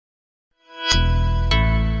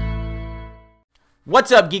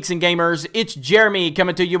What's up, geeks and gamers? It's Jeremy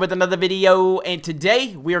coming to you with another video, and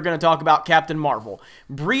today we are going to talk about Captain Marvel.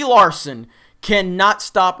 Brie Larson cannot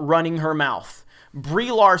stop running her mouth. Brie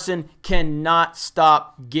Larson cannot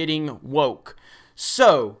stop getting woke.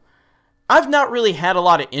 So, I've not really had a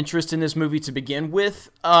lot of interest in this movie to begin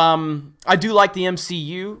with. I do like the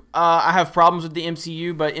MCU. I have problems with the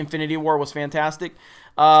MCU, but Infinity War was fantastic.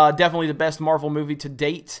 Definitely the best Marvel movie to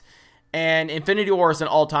date. And Infinity War is an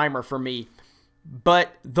all-timer for me.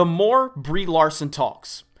 But the more Brie Larson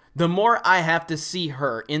talks, the more I have to see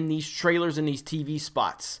her in these trailers and these TV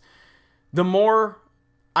spots, the more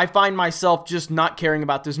I find myself just not caring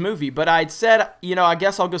about this movie. But I'd said, I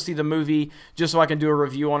guess I'll go see the movie just so I can do a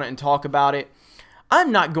review on it and talk about it.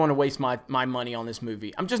 I'm not going to waste my money on this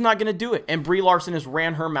movie. I'm just not going to do it. And Brie Larson has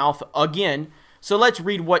ran her mouth again. So let's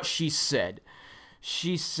read what she said.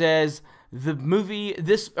 She says, the movie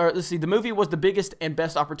was the biggest and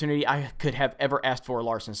best opportunity I could have ever asked for,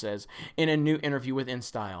 Larson says, in a new interview with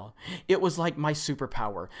InStyle. It was like my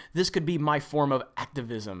superpower. This could be my form of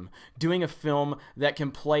activism, doing a film that can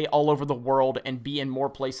play all over the world and be in more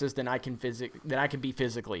places than I can be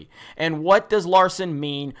physically. And what does Larson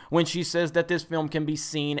mean when she says that this film can be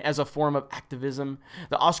seen as a form of activism?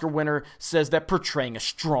 The Oscar winner says that portraying a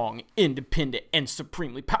strong, independent, and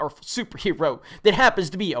supremely powerful superhero that happens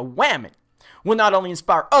to be a woman will not only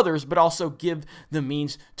inspire others, but also give the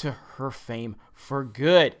means to her fame for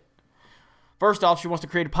good. First off, she wants to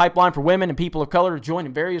create a pipeline for women and people of color to join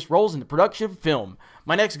in various roles in the production of film.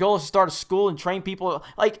 My next goal is to start a school and train people.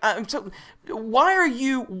 I'm done.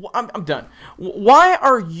 Why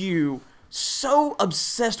are you so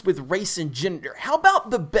obsessed with race and gender? How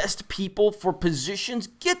about the best people for positions?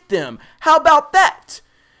 Get them. How about that?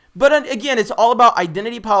 But again, it's all about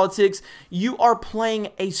identity politics. You are playing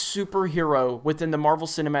a superhero within the Marvel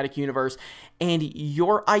Cinematic Universe, and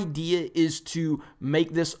your idea is to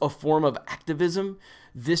make this a form of activism.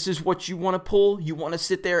 This is what you want to pull. You want to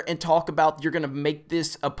sit there and talk about you're going to make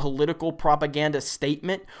this a political propaganda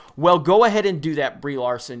statement. Well, go ahead and do that, Brie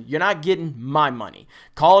Larson. You're not getting my money.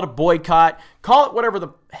 Call it a boycott. Call it whatever the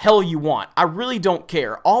hell you want. I really don't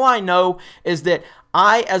care. All I know is that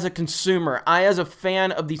I, as a consumer, I, as a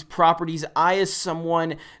fan of these properties, I, as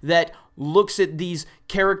someone that looks at these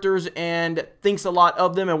characters and thinks a lot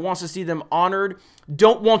of them and wants to see them honored,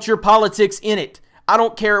 don't want your politics in it. I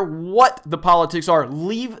don't care what the politics are.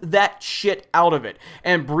 Leave that shit out of it.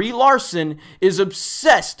 And Brie Larson is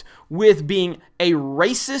obsessed with being a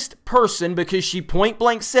racist person because she point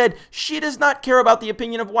blank said she does not care about the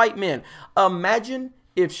opinion of white men. Imagine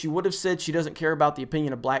if she would have said she doesn't care about the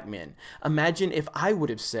opinion of black men. Imagine if I would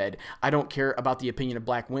have said I don't care about the opinion of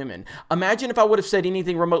black women. Imagine if I would have said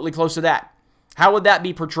anything remotely close to that. How would that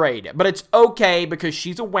be portrayed? But it's okay because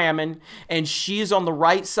she's a woman and she's on the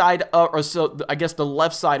right side I guess the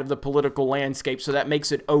left side of the political landscape, so that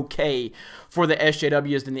makes it okay for the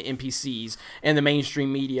SJWs and the NPCs and the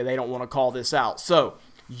mainstream media. They don't want to call this out. So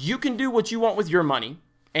you can do what you want with your money.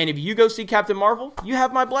 And if you go see Captain Marvel, you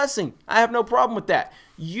have my blessing. I have no problem with that.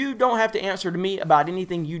 You don't have to answer to me about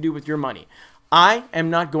anything you do with your money. I am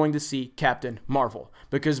not going to see Captain Marvel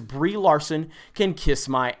because Brie Larson can kiss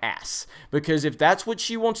my ass. Because if that's what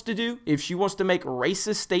she wants to do, if she wants to make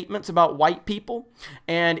racist statements about white people,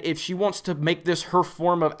 and if she wants to make this her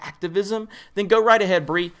form of activism, then go right ahead,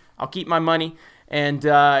 Brie. I'll keep my money. And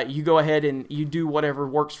you go ahead and you do whatever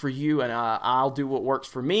works for you, and I'll do what works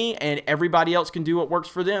for me, and everybody else can do what works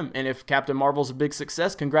for them. And if Captain Marvel's a big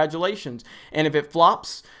success, congratulations. And if it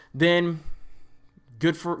flops, then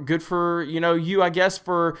good for you, I guess,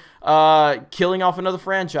 for killing off another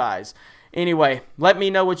franchise. Anyway, let me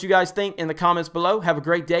know what you guys think in the comments below. Have a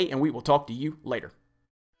great day, and we will talk to you later.